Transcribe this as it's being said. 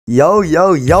Yo,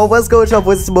 what's going on,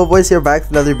 boys? It's my voice here, back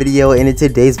with another video. And in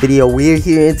today's video, we're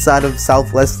here inside of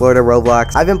Southwest Florida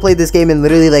Roblox. I haven't played this game in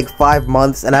literally like 5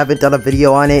 months, and I haven't done a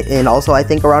video on it in also I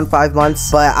think around 5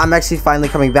 months, but I'm actually finally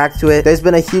coming back to it. There's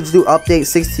been a huge new update,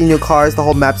 16 new cars, the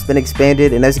whole map's been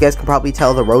expanded, and as you guys can probably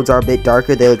tell, the roads are a bit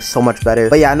darker. They look so much better.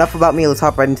 But yeah, enough about me, let's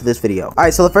hop right into this video.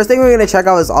 Alright, so the first thing we're going to check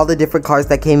out is all the different cars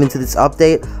that came into this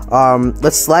update.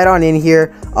 Let's slide on in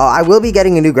here. I will be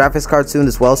getting a new graphics card soon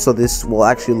as well, so this will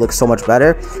actually look so much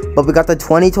better. But we got the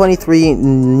 2023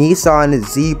 Nissan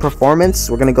Z Performance.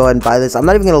 We're gonna go ahead and buy this. I'm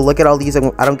not even gonna look at all these.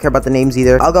 I don't care about the names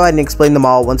either. I'll go ahead and explain them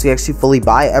all once we actually fully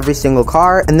buy every single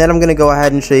car, and then I'm gonna go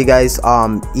ahead and show you guys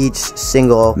each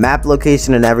single map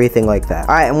location and everything like that.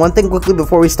 All right, and one thing quickly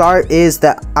before we start is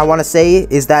that I want to say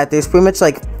is that there's pretty much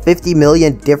like 50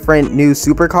 million different new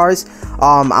supercars.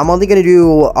 I'm only gonna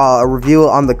do a review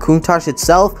on the Countach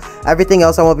itself. Everything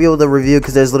else I won't be able to review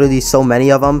because there's literally so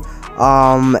many of them.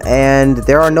 And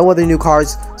there are no other new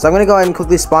cars, so I'm gonna go ahead and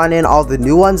quickly spawn in all the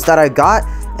new ones that I got,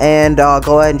 and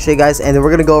go ahead and show you guys, and then we're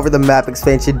gonna go over the map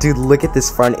expansion. Dude, look at this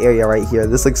front area right here.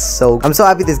 This looks so... I'm so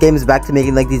happy this game is back to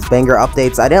making like these banger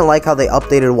updates. I didn't like how they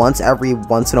updated every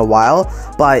once in a while,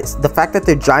 but the fact that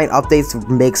they're giant updates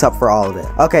makes up for all of it.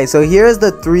 Okay, so here's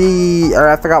the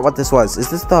I forgot what this was. Is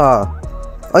this the...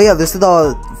 Oh yeah, this is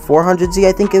the 400Z,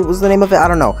 I think it was the name of it. I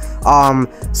don't know.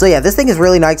 So yeah, this thing is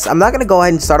really nice. I'm not gonna go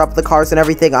ahead and start up the cars and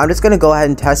everything. I'm just gonna go ahead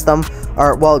and test them,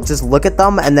 or well, just look at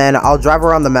them, and then I'll drive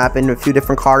around the map in a few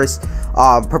different cars,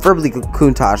 preferably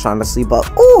Countach, honestly.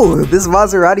 But ooh, this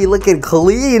Maserati looking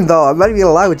clean though. I'm not even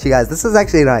gonna lie with you guys, this is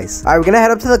actually nice. All right, we're gonna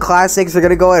head up to the classics. We're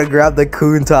gonna go ahead and grab the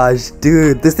Countach.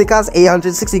 Dude, this thing costs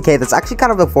 860k. That's actually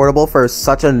kind of affordable for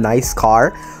such a nice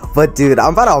car. But dude,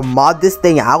 I'm about to mod this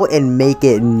thing out and make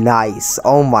it nice.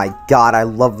 Oh my god, I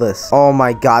love this. Oh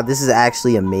my god, this is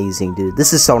actually amazing, dude.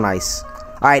 This is so nice.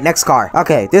 Alright, next car.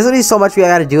 Okay, there's gonna be so much we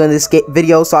gotta do in this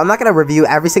video, so I'm not gonna review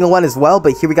every single one as well,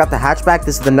 but here we got the hatchback.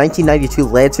 This is the 1992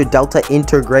 Lancer Delta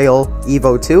Integral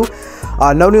Evo 2.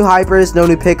 No new hypers, no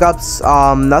new pickups,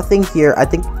 nothing here. I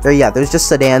think, yeah, there's just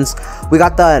sedans. We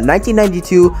got the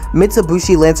 1992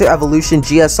 Mitsubishi Lancer Evolution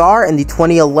GSR and the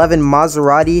 2011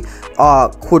 Maserati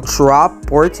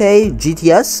Quattroporte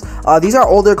GTS. These are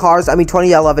older cars. I mean,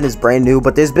 2011 is brand new,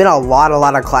 but there's been a lot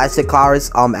of classic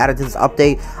cars added to this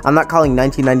update. I'm not calling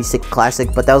 1996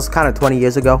 classic, but that was kind of 20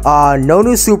 years ago. No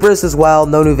new Supras as well,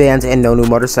 no new vans, and no new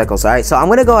motorcycles. All right, so I'm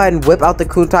gonna go ahead and whip out the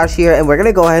Countach here, and we're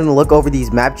gonna go ahead and look over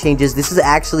these map changes. This is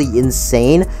actually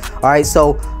insane. All right,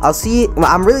 so I'll see.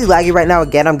 I'm really laggy right now.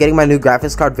 Again, I'm getting my new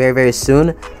graphics card very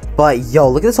soon. But yo,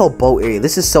 look at this whole boat area.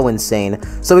 This is so insane.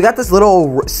 So we got this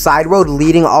little side road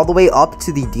leading all the way up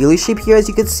to the dealership here, as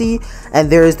you can see, and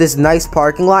there is this nice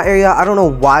parking lot area. I don't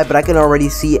know why, but I can already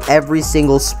see every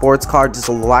single sports car just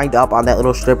lined up on that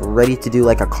little strip, ready to do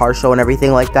like a car show and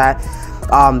everything like that.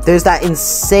 There's that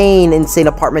insane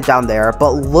apartment down there,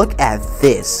 but look at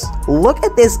this. Look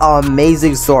at this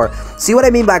amazing store. See what I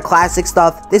mean by classic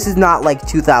stuff? This is not like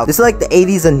 2000. This is like the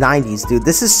 80s and 90s, dude.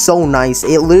 This is so nice.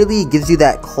 It literally gives you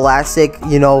that classic,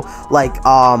 you know, like,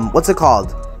 what's it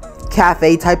called?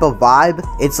 Cafe type of vibe.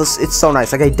 It's so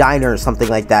nice, like a diner or something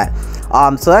like that.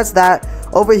 So that's that.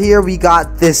 Over here we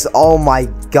got this. Oh my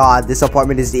god, this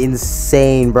apartment is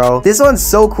insane, bro. This one's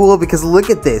so cool because look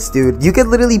at this, dude. You can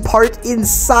literally park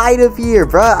inside of here,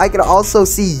 bro. I can also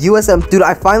see USM. Dude,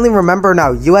 I finally remember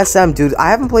now. USM, dude. I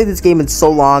haven't played this game in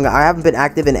so long. I haven't been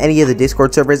active in any of the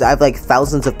Discord servers. I have like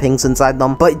thousands of pings inside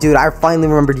them. But dude, I finally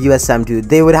remembered USM, dude.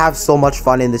 They would have so much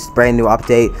fun in this brand new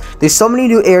update. There's so many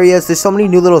new areas. There's so many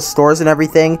new little stores and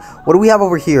everything. What do we have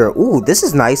over here? Ooh, this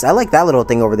is nice. I like that little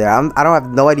thing over there. I don't have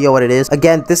no idea what it is.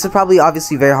 Again, this is probably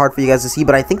obviously very hard for you guys to see,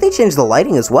 but I think they changed the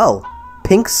lighting as well.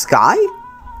 Pink sky?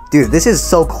 Dude, this is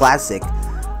so classic.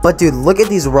 But dude, look at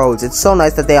these roads. It's so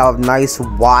nice that they have nice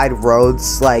wide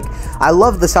roads. Like, I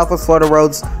love the Southwest Florida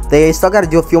roads. They still got to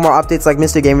do a few more updates, like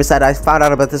Mr. Gamer said. I found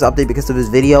out about this update because of his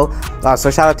video,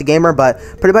 so shout out to Gamer. But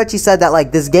pretty much he said that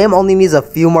like this game only needs a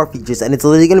few more features, and it's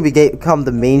literally going to become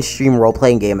the mainstream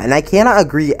role-playing game. And I cannot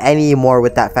agree any more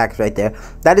with that fact right there.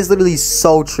 That is literally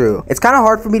so true. It's kind of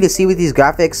hard for me to see with these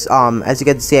graphics. As you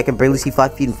get to see, I can barely see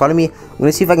 5 feet in front of me. I'm going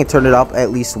to see if I can turn it up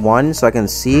at least one so I can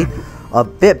see a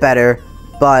bit better.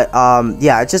 But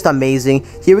yeah, it's just amazing.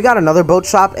 Here we got another boat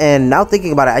shop, and now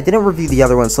thinking about it, I didn't review the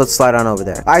other one, so let's slide on over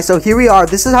there. All right, so here we are.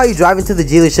 This is how you drive into the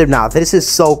dealership now. This is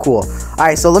so cool. All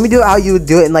right, so let me do it how you would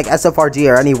do it in like SFRG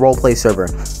or any roleplay server.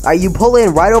 All right, you pull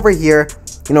in right over here,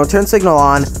 you know, turn signal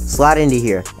on, slide into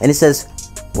here, and it says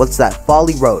What's that?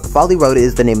 Folly Road. Folly Road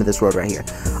is the name of this road right here.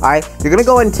 Alright, you're gonna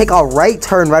go and take a right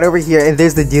turn right over here, and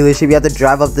there's the dealership. You have to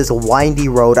drive up this windy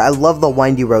road. I love the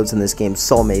windy roads in this game.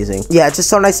 So amazing. Yeah, it's just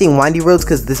so nice seeing windy roads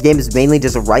because this game is mainly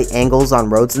just right angles on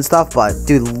roads and stuff. But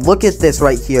dude, look at this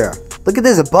right here. Look at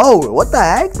this boat. What the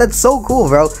heck? That's so cool,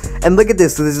 bro. And look at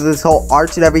this. This whole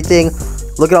arch and everything.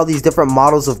 Look at all these different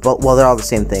models of boat. Well, they're all the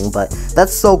same thing, but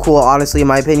that's so cool, honestly, in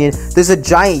my opinion. There's a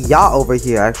giant yacht over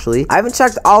here, actually. I haven't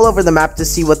checked all over the map to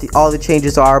see what all the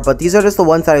changes are, but these are just the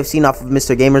ones that I've seen off of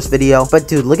Mr. Gamer's video. But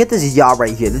dude, look at this yacht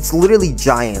right here. It's literally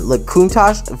giant. Look,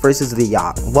 Countach versus the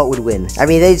yacht. What would win? I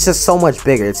mean, it's just so much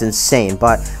bigger. It's insane.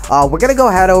 But we're gonna go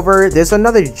head over. There's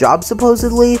another job,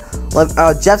 supposedly.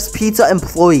 Jeff's Pizza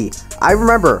employee. I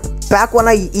remember back when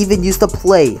I even used to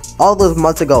play all those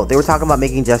months ago, they were talking about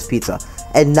making Jeff's Pizza.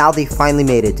 And now they finally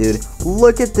made it, dude.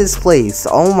 Look at this place.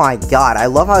 Oh my god. I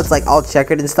love how it's like all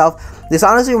checkered and stuff. This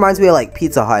honestly reminds me of like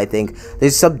Pizza Hut, I think.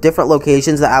 There's some different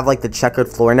locations that have like the checkered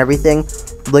floor and everything.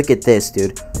 Look at this,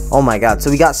 dude. Oh my god. So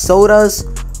we got sodas.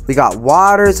 We got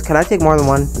waters. Can I take more than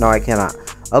one? No, I cannot.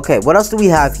 Okay, what else do we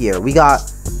have here? We got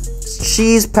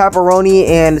cheese, pepperoni,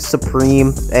 and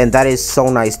supreme, and that is so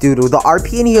nice, dude. The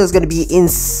RP in here is gonna be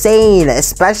insane,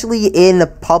 especially in the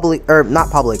public, or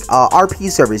not public, RP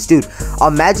servers, dude.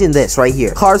 Imagine this right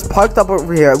here, cars parked up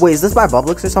over here. Wait, is this by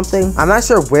Publix or something? I'm not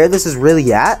sure where this is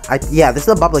really at. Yeah, this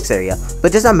is the Publix area,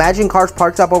 but just imagine cars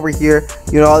parked up over here.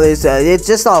 You know, it's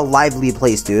just a lively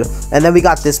place, dude. And then we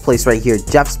got this place right here,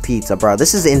 Jeff's Pizza, bro.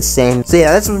 This is insane. So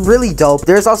yeah, that's really dope.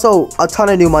 There's also a ton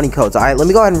of new money codes. All right, let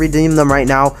me go ahead and redeem them right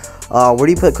now. Where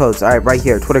do you put codes? All right, right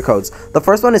here, Twitter codes. The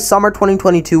first one is summer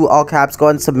 2022, all caps. Go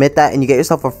ahead and submit that, and you get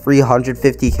yourself a free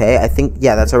 150k. I think,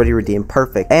 yeah, that's already redeemed.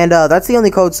 Perfect. And that's the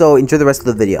only code, so enjoy the rest of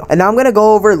the video. And now I'm gonna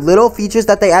go over little features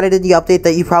that they added in the update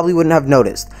that you probably wouldn't have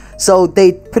noticed. So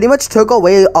they pretty much took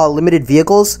away limited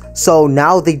vehicles, so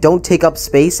now they don't take up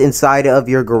space inside of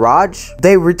your garage.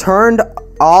 They returned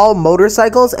all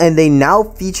motorcycles, and they now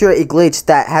feature a glitch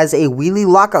that has a wheelie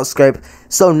lockout script.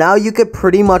 So now you could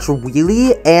pretty much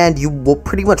wheelie and you will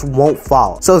pretty much won't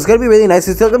fall. So it's gonna be really nice.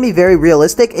 It's still gonna be very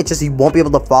realistic. It's just you won't be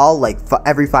able to fall like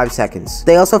every 5 seconds.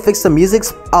 They also fixed some music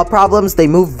problems. They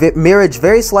moved mirrorage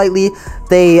very slightly.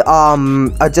 They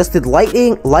adjusted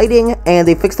lighting, and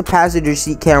they fixed the passenger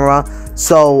seat camera.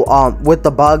 So with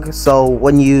the bug, so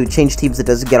when you change teams, it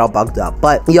doesn't get all bugged up.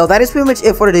 But yo, that is pretty much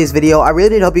it for today's video. I really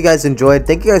did hope you guys enjoyed.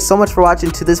 Thank you guys so much for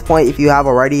watching to this point if you have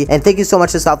already, and thank you so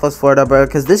much to Southwest Florida, bro,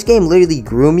 because this game literally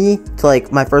grew me to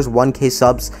like my first 1k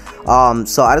subs.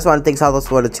 So I just want to thank Southwest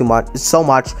Florida so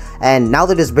much, and now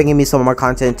they're just bringing me some more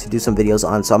content to do some videos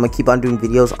on, so I'm gonna keep on doing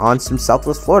videos on some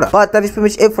Southwest Florida. But that is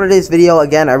pretty much it for today's video.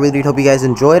 Again, I really hope you guys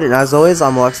enjoyed, and as always,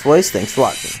 I'm Alex Voice. Thanks for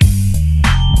watching.